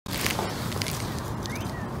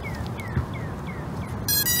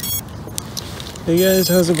Hey guys,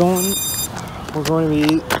 how's it going? We're going to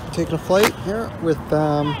be taking a flight here with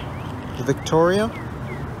the Victoria.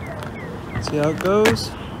 See how it goes.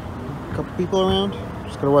 A couple people around.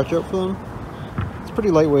 Just gotta watch out for them. It's a pretty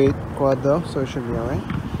lightweight quad though, so it should be alright.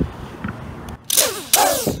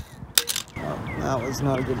 Oh, that was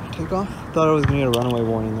not a good takeoff. Thought I was gonna get a runaway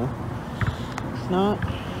warning though. It's not.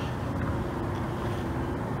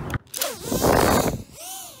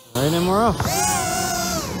 Alright, and we're off.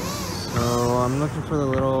 So I'm looking for the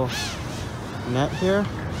little net here.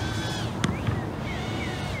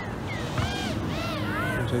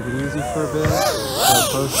 Take it easy for a bit, go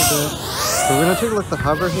close a bit. So we're gonna take a look at the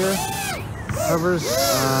hover here. Hover's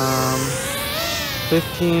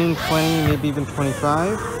 15, 20, maybe even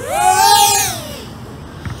 25.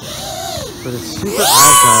 But it's super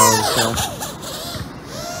agile, so.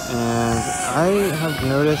 And I have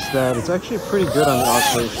noticed that it's actually pretty good on the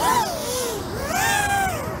oscillations.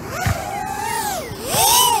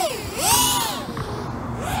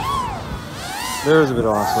 There is a bit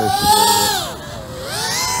of oscillation there.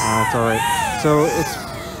 It's alright. So it's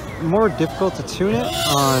more difficult to tune it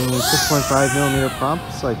on 6.5mm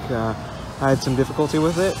props. Like I had some difficulty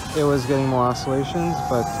with it. It was getting more oscillations,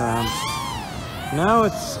 but now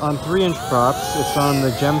it's on 3-inch props. It's on the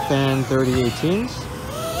Gemfan 3018s.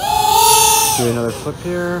 Do another flip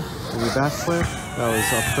here, maybe back flip. That was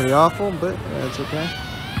pretty awful, but that's okay.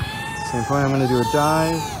 At the same point, I'm going to do a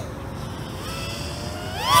dive.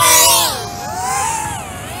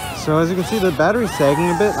 So as you can see, the battery's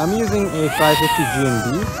sagging a bit. I'm using a 550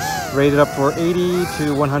 GNB, rated up for 80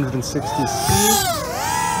 to 160 speed.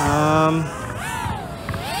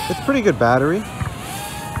 It's pretty good battery,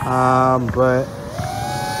 but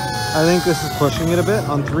I think this is pushing it a bit.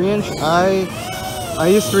 On 3-inch, I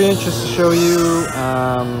use 3 inches to show you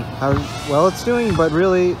how well it's doing, but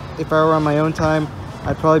really, if I were on my own time,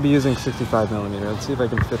 I'd probably be using 65mm. Let's see if I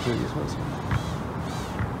can fit through these ones.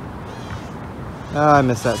 I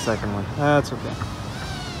missed that second one. That's okay.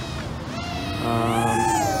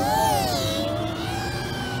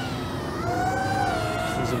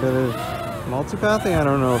 There's a bit of multipathing. I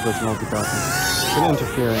don't know if it's multipathing. It's been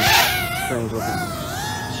interfering. Strange looking.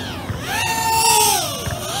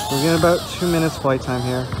 We're getting about 2 minutes flight time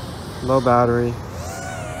here. Low battery.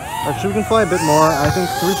 Actually, we can fly a bit more. I think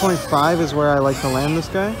 3.5 is where I like to land this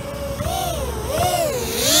guy.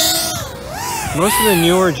 Most of the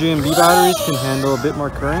newer GNB batteries can handle a bit more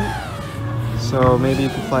current, so maybe you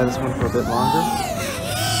can fly this one for a bit longer.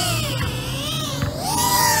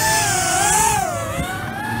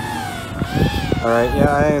 Alright,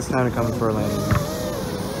 yeah, I think it's time to come for a landing.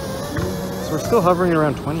 So we're still hovering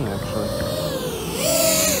around 20 actually.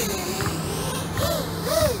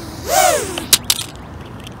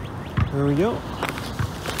 There we go.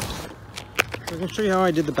 So I can show you how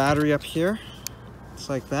I did the battery up here. It's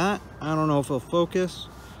like that. I don't know if it'll focus.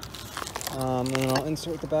 And then I'll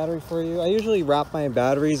insert the battery for you. I usually wrap my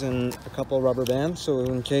batteries in a couple of rubber bands, so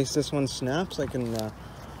in case this one snaps, I can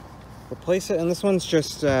replace it. And this one's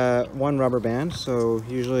just one rubber band, so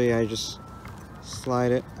usually I just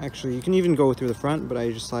slide it. Actually, you can even go through the front, but I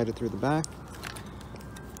just slide it through the back.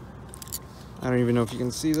 I don't even know if you can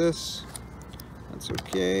see this. That's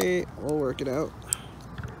okay. We'll work it out.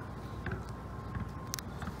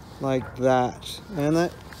 Like that, and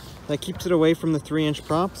that keeps it away from the 3-inch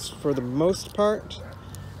props for the most part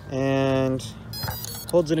and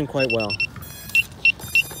holds it in quite well.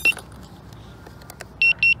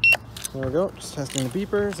 There we go, just testing the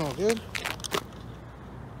beepers, all good.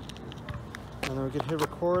 And then we could hit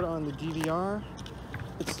record on the DVR.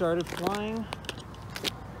 It started flying.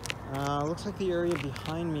 Looks like the area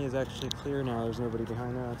behind me is actually clear now. There's nobody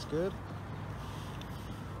behind there, that's good.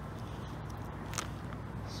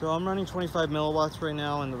 So I'm running 25 milliwatts right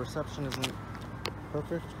now, and the reception isn't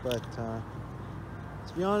perfect, but to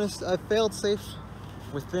be honest, I've failed safe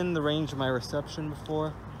within the range of my reception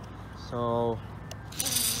before. So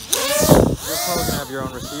you're probably gonna have your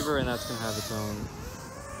own receiver, and that's gonna have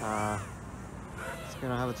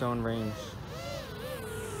its own range.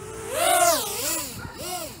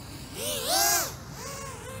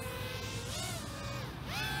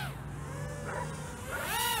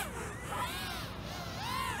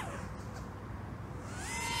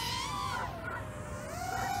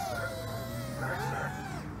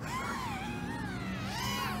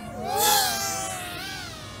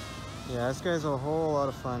 Yeah, this guy's a whole lot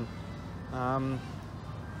of fun.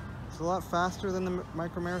 It's a lot faster than the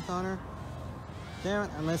Micro Marathoner. Damn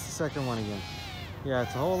it, I missed the second one again. Yeah,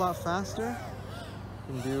 it's a whole lot faster.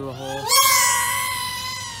 You can do a whole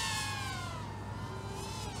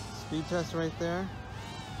speed test right there.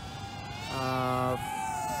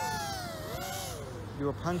 do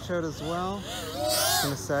a punch out as well. Just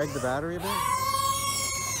gonna sag the battery a bit.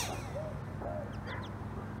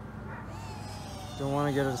 Don't want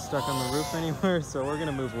to get it stuck on the roof anywhere, so we're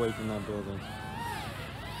gonna move away from that building.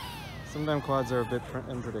 Sometimes quads are a bit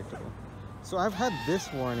unpredictable. So I've had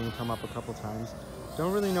this warning come up a couple times.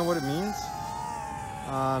 Don't really know what it means.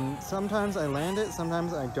 Sometimes I land it,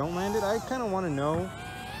 sometimes I don't land it. I kind of want to know.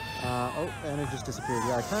 Oh, and it just disappeared.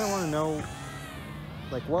 Yeah, I kind of want to know,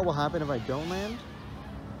 like, what will happen if I don't land.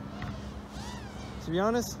 To be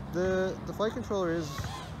honest, the flight controller is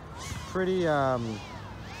pretty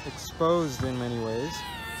exposed in many ways,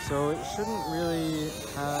 so it shouldn't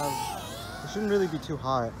really be too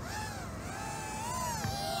hot.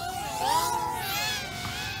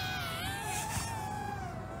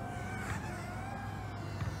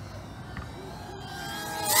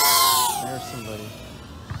 There's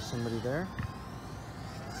somebody there.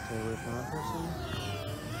 Stay away from that person.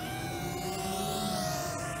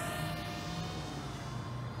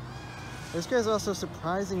 This guy's also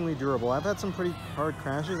surprisingly durable. I've had some pretty hard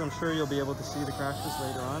crashes. I'm sure you'll be able to see the crashes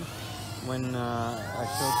later on when I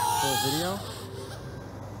show the full video.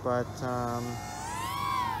 But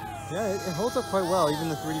yeah, it holds up quite well, even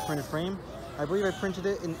the 3D printed frame. I believe I printed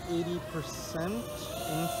it in 80%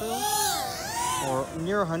 infill, or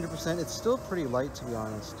near 100%. It's still pretty light, to be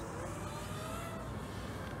honest.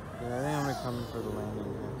 Yeah, I think I'm gonna come for the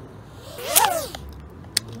landing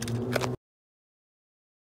here.